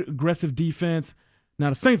 Good, aggressive defense. Now,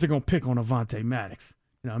 the Saints are going to pick on Avonte Maddox.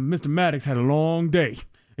 Mr. Maddox had a long day.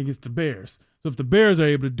 against the Bears. So if the Bears are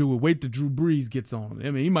able to do it, wait till Drew Brees gets on.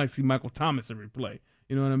 I mean, he might see Michael Thomas every play.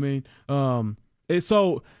 You know what I mean?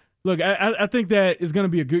 So, look, I think that is going to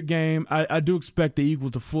be a good game. I do expect the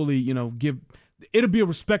Eagles to fully, give – it'll be a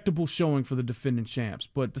respectable showing for the defending champs.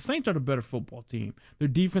 But the Saints are the better football team. Their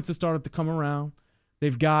defense has started to come around.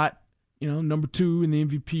 They've got, number 2 in the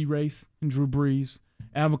MVP race in Drew Brees.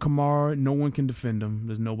 Alvin Kamara, no one can defend him.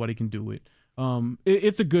 There's nobody can do it.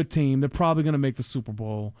 It's a good team. They're probably going to make the Super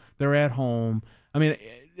Bowl. They're at home. I mean,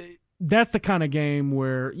 that's the kind of game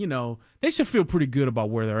where, they should feel pretty good about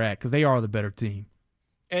where they're at because they are the better team.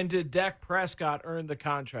 And did Dak Prescott earn the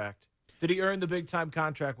contract? Did he earn the big-time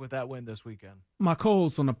contract with that win this weekend? My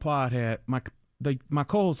co-host on the pod had my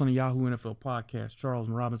co-host on the Yahoo NFL podcast, Charles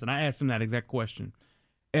Robinson. I asked him that exact question,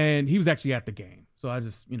 and he was actually at the game. So I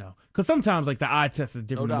just, because sometimes like the eye test is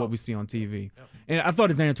different than what we see on TV. Yep. And I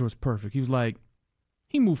thought his answer was perfect. He was like,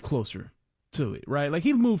 he moved closer to it, right? Like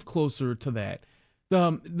he moved closer to that.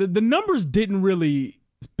 The numbers didn't really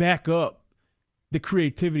back up the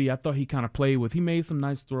creativity I thought he kind of played with. He made some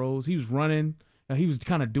nice throws. He was running. He was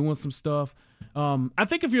kind of doing some stuff. I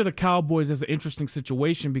think if you're the Cowboys, that's an interesting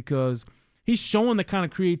situation because he's showing the kind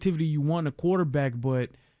of creativity you want in a quarterback, but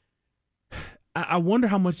I wonder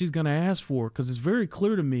how much he's going to ask for because it's very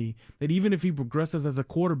clear to me that even if he progresses as a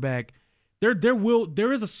quarterback,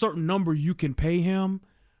 there is a certain number you can pay him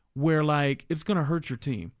where like it's going to hurt your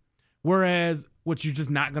team. Whereas what you're just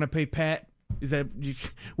not going to pay Pat is that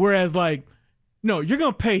whereas like no, you're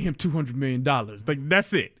going to pay him $200 million. Like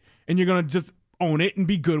that's it. And you're going to just own it and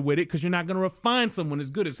be good with it because you're not going to find someone as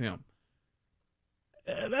good as him.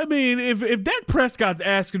 I mean, if Dak Prescott's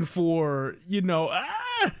asking for, you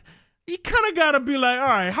kind of got to be like, all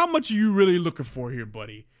right, how much are you really looking for here,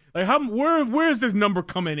 buddy? Like, where is this number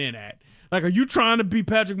coming in at? Like, are you trying to be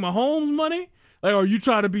Patrick Mahomes money? Like, are you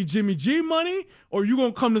trying to be Jimmy G money? Or are you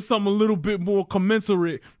going to come to something a little bit more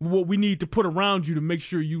commensurate with what we need to put around you to make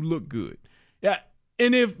sure you look good? Yeah.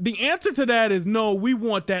 And if the answer to that is no, we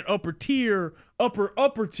want that upper tier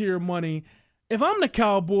money. If I'm the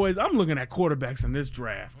Cowboys, I'm looking at quarterbacks in this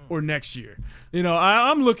draft or next year.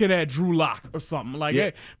 I'm looking at Drew Lock or something like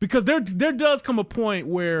that because there does come a point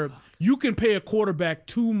where you can pay a quarterback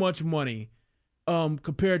too much money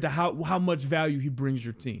compared to how much value he brings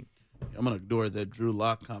your team. I'm going to ignore that Drew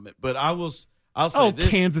Lock comment, but I'll say this.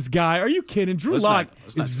 Kansas guy. Are you kidding? Drew Lock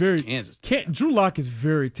is very Kansas. Drew Lock is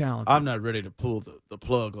very talented. I'm not ready to pull the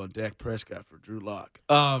plug on Dak Prescott for Drew Lock.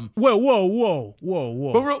 Whoa.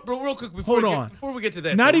 But real quick before we get to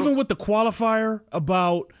that. Not even with the qualifier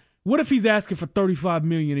about what if he's asking for $35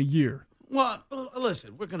 million a year? Well,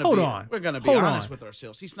 listen, we're going to be honest with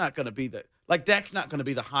ourselves. He's not going to be Dak's not going to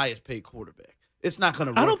be the highest paid quarterback. It's not going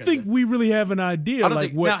to work. I don't think we really have an idea. I don't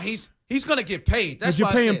think now he's going to get paid. That's why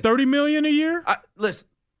you pay him $30 million a year? Listen,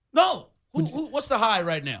 no. What's the high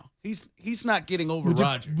right now? He's not getting over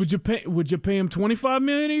Rodgers. Would you pay him $25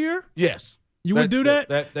 million a year? Yes. You would do that?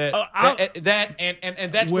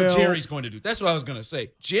 And that's what Jerry's going to do. That's what I was going to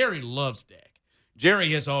say. Jerry loves Dak. Jerry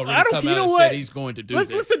has already come out and said he's going to do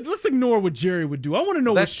this. Let's ignore what Jerry would do. I want to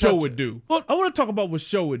know what Show would do. I want to talk about what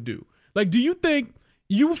Show would do. Like, do you think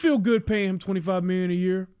you would feel good paying him $25 million a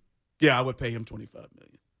year? Yeah, I would pay him $25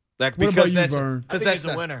 million. What about you, Vern? I think he's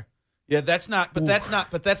a winner. Yeah, that's not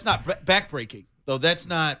backbreaking though. That's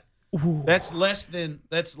not. That's less than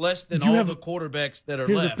all the quarterbacks that are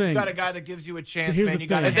left. You got a guy that gives you a chance, man. You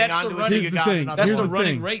got to hang on to it till you got another. That's the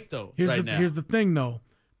running rate though. Here's the thing though.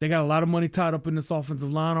 They got a lot of money tied up in this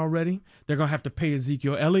offensive line already. They're going to have to pay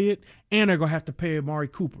Ezekiel Elliott, and they're going to have to pay Amari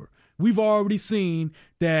Cooper. We've already seen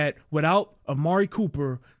that without Amari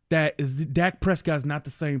Cooper, Dak Prescott's not the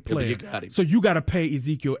same player. Yeah, but you got him. So you got to pay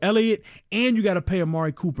Ezekiel Elliott, and you got to pay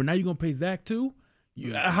Amari Cooper. Now you're going to pay Zach too?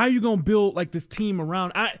 How are you going to build like this team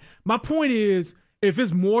around? My point is, if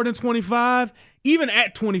it's more than 25, even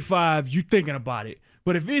at 25, you're thinking about it.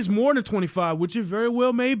 But if it's more than 25, which it very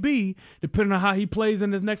well may be, depending on how he plays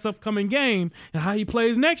in his next upcoming game and how he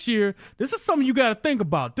plays next year, this is something you got to think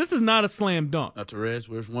about. This is not a slam dunk. Now, Terez,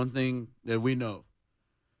 there's one thing that we know.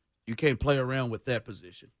 You can't play around with that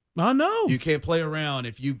position. I know. You can't play around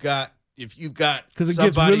if you got because it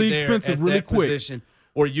gets really expensive really quick. Position,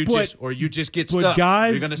 or you just get stuck.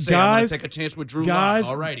 Guys, you're going to say, I'm going to take a chance with Drew Lock.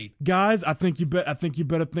 All righty. Guys, I think you better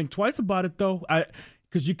think twice about it, though.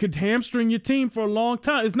 Because you could hamstring your team for a long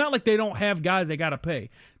time. It's not like they don't have guys they got to pay.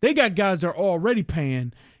 They got guys they're already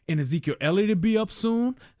paying, and Ezekiel Elliott will be up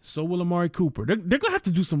soon. So will Amari Cooper. They're going to have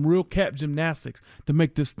to do some real cap gymnastics to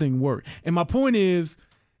make this thing work. And my point is,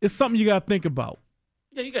 it's something you got to think about.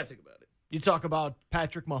 Yeah, you got to think about it. You talk about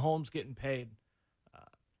Patrick Mahomes getting paid.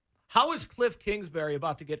 How is Cliff Kingsbury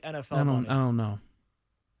about to get NFL money? I don't know.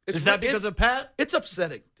 Is that because of Pat? It's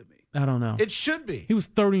upsetting to me. I don't know. It should be. He was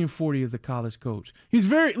 30 and 40 as a college coach. He's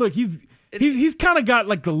he's kind of got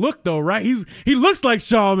like the look though, right? He looks like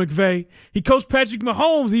Sean McVay. He coached Patrick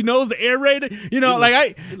Mahomes. He knows the air raid. He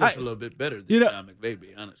looks a little bit better than Sean McVay.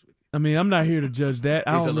 Be honest with you. I mean, I'm not here to judge that.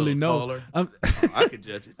 I don't really know. Taller. I could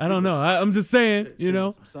judge it. I don't know. I'm just saying.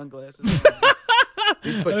 Some sunglasses.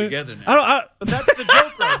 He's put together now. But that's the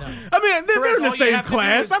joke right now. I mean, they're Terez, in the all you same have to do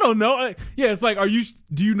class. is- I don't know. Yeah, it's like,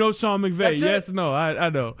 do you know Sean McVay? That's Yes, it. no, I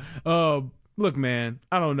know. Look, man,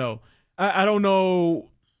 I don't know. I don't know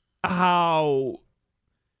how.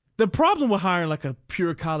 The problem with hiring like a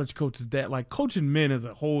pure college coach is that like coaching men is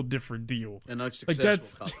a whole different deal. And Like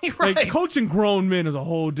unsuccessful. that's Right. like coaching grown men is a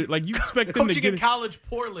whole like you expect them to Coaching get in college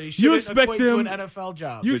poorly shouldn't expect equate them- to an NFL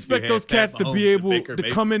job. You But expect you those had Pat cats to Mahomes be and able Baker to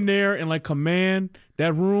Mayfield. come in there and like command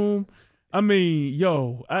that room. I mean,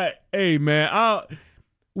 hey man,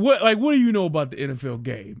 what do you know about the NFL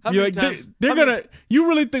game? How You're many like, times- they're I gonna. mean- You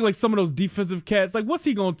really think like some of those defensive cats? Like, what's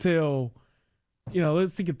he gonna tell?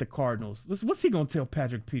 Let's think at the Cardinals. What's he gonna tell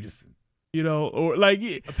Patrick Peterson? Or like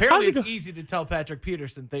Apparently, it's easy to tell Patrick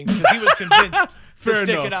Peterson things because he was convinced to Fair stick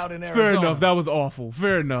enough. it out in Arizona. Fair enough. That was awful.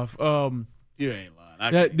 Fair enough. You ain't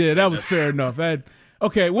lying. That was fair enough.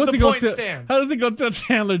 Okay, what's The he gonna point tell? stands. How does he gonna tell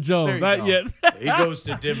Chandler Jones? There you Not go. yet. He goes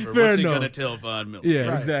to Denver. Fair What's he enough. gonna tell Von Miller? Yeah,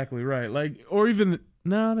 Right. exactly right. Like, or even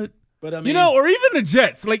But I mean, or even the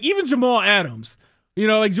Jets. Like even Jamal Adams.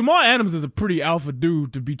 Like Jamal Adams is a pretty alpha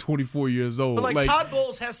dude to be 24 years old. But like Todd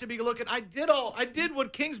Bowles has to be looking. I did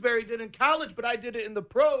what Kingsbury did in college, but I did it in the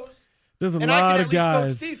pros. there's a And I lot can of at least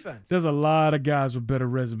guys. coach defense. There's a lot of guys with better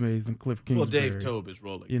resumes than Cliff well, Kingsbury. Dave Tobe is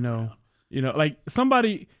rolling. Like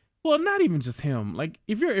somebody. Well, not even just him. Like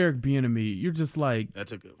if you're Eric Bieniemy, you're just like,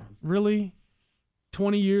 That's a good one. really,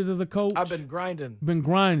 20 years as a coach. I've been grinding. Been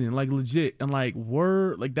grinding like legit and like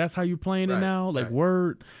word, like that's how you playing it Right, now, like right.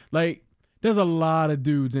 word, like there's a lot of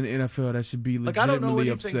dudes in the NFL that should be Like I don't know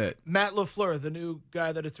legitimately anything. upset. Matt LaFleur, the new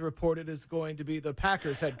guy that it's reported is going to be the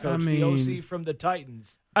Packers head coach, I the mean- OC from the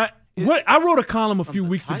Titans. I wrote a column a few the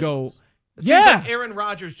weeks ago. It seems Yeah. like Aaron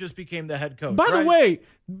Rodgers just became the head coach. By the right? way,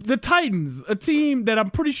 the Titans, a team that I'm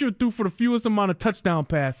pretty sure threw for the fewest amount of touchdown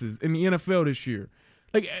passes in the NFL this year.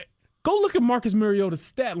 Like, go look at Marcus Mariota's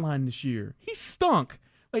stat line this year. He stunk.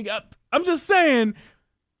 Like, I'm just saying,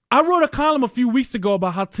 I wrote a column a few weeks ago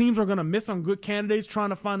about how teams are going to miss on good candidates trying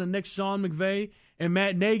to find the next Sean McVay and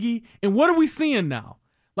Matt Nagy. And what are we seeing now?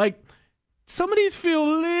 Like, some of these feel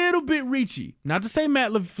a little bit reachy. Not to say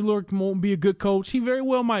Matt LaFleur won't be a good coach. He very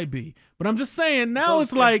well might be. But I'm just saying now Close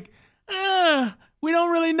it's there. like, we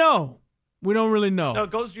don't really know. We don't really know. No, it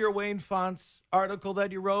goes to your Wayne Fonts article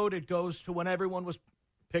that you wrote. It goes to when everyone was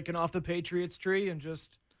picking off the Patriots tree and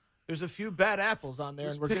just there's a few bad apples on there,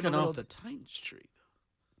 Who's and we're picking getting a little. off the Titans tree?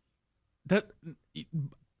 That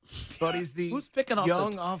But he's the Who's picking off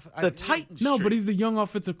young the off Titans no, tree? but he's the young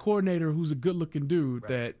offensive coordinator who's a good-looking dude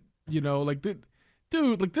that, like,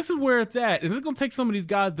 dude, like, this is where it's at. And it's going to take some of these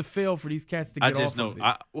guys to fail for these cats to get I just off know. of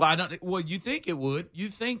it. I don't. Well, you think it would? You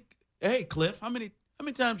think? Hey, Cliff, how many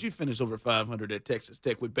times you finished over 500 at Texas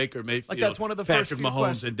Tech with Baker Mayfield? Like, that's one of the first Patrick few Mahomes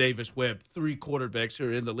questions. and Davis Webb, 3 quarterbacks who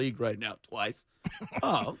are in the league right now twice.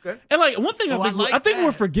 Oh, okay. And, like, one thing Oh, I think, I like we're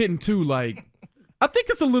that. forgetting, too, like, I think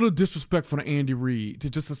it's a little disrespectful to Andy Reid to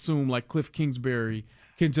just assume, like, Cliff Kingsbury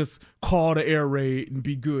can just call the air raid and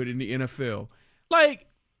be good in the NFL. Like,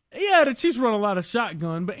 yeah, the Chiefs run a lot of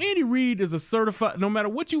shotgun, but Andy Reid is a certified, no matter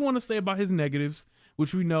what you want to say about his negatives,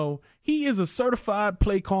 which we know, he is a certified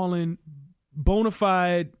play calling, bona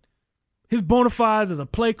fides as a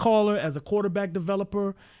play caller, as a quarterback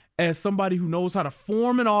developer, as somebody who knows how to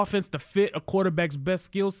form an offense to fit a quarterback's best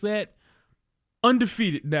skill set.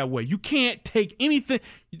 Undefeated that way. You can't take anything.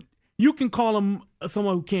 You can call him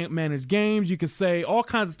someone who can't manage games. You can say all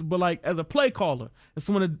kinds of stuff, but like as a play caller, as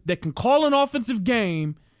someone that can call an offensive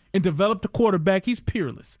game and develop the quarterback, he's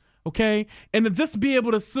peerless. Okay? And to just be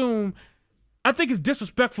able to assume, I think it's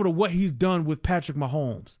disrespectful to what he's done with Patrick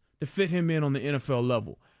Mahomes to fit him in on the NFL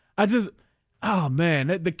level. Oh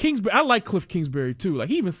man, the Kingsbury. I like Cliff Kingsbury too. Like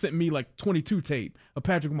he even sent me like 22 tape of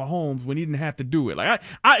Patrick Mahomes when he didn't have to do it. Like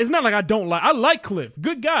it's not like I don't like. I like Cliff,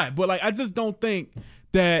 good guy, but like I just don't think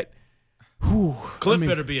that. Cliff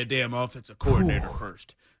better be a damn offensive coordinator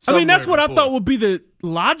first. I mean, that's Somewhere what I before. thought would be the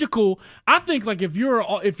logical. I think like if you're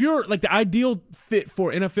like the ideal fit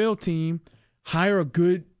for an NFL team, hire a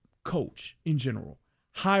good coach in general.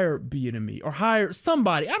 Hire Bieniemy or hire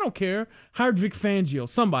somebody. I don't care. Hire Vic Fangio.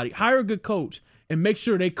 Somebody. Hire a good coach and make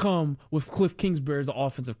sure they come with Cliff Kingsbury as the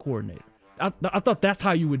offensive coordinator. I thought that's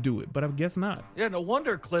how you would do it, but I guess not. Yeah, no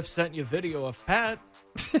wonder Cliff sent you video of Pat.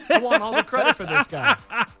 I want all the credit for this guy.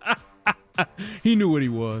 He knew what he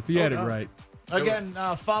was. He had it right. Again,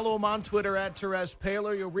 follow him on Twitter at Terez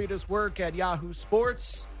Paylor. You'll read his work at Yahoo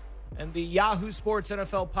Sports and the Yahoo Sports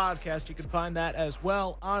NFL podcast. You can find that as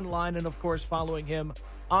well online. And, of course, following him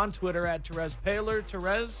on Twitter at Terez Paylor.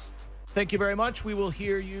 Terez, thank you very much. We will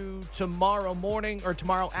hear you tomorrow morning or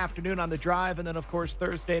tomorrow afternoon on The Drive. And then, of course,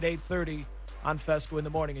 Thursday at 8:30 on Fesco in the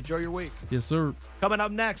morning. Enjoy your week. Yes, sir. Coming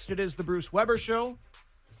up next, it is the Bruce Weber Show.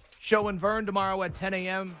 Show and Vern tomorrow at 10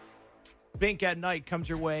 a.m. Bink at Night comes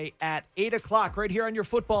your way at 8 o'clock right here on your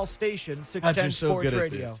football station, 610 Sports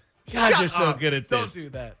Radio. God, you're so good at this. Don't do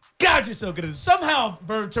that. God, you're so good at this. Somehow,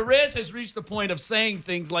 Terez has reached the point of saying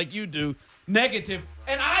things like you do, negative,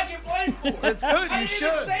 and I get blamed for it. It's good. You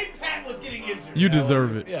should. Even say Pat was getting injured. You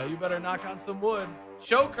deserve it. Yeah, you better knock on some wood.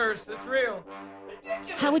 Show curse. It's real.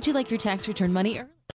 How would you like your tax return money early?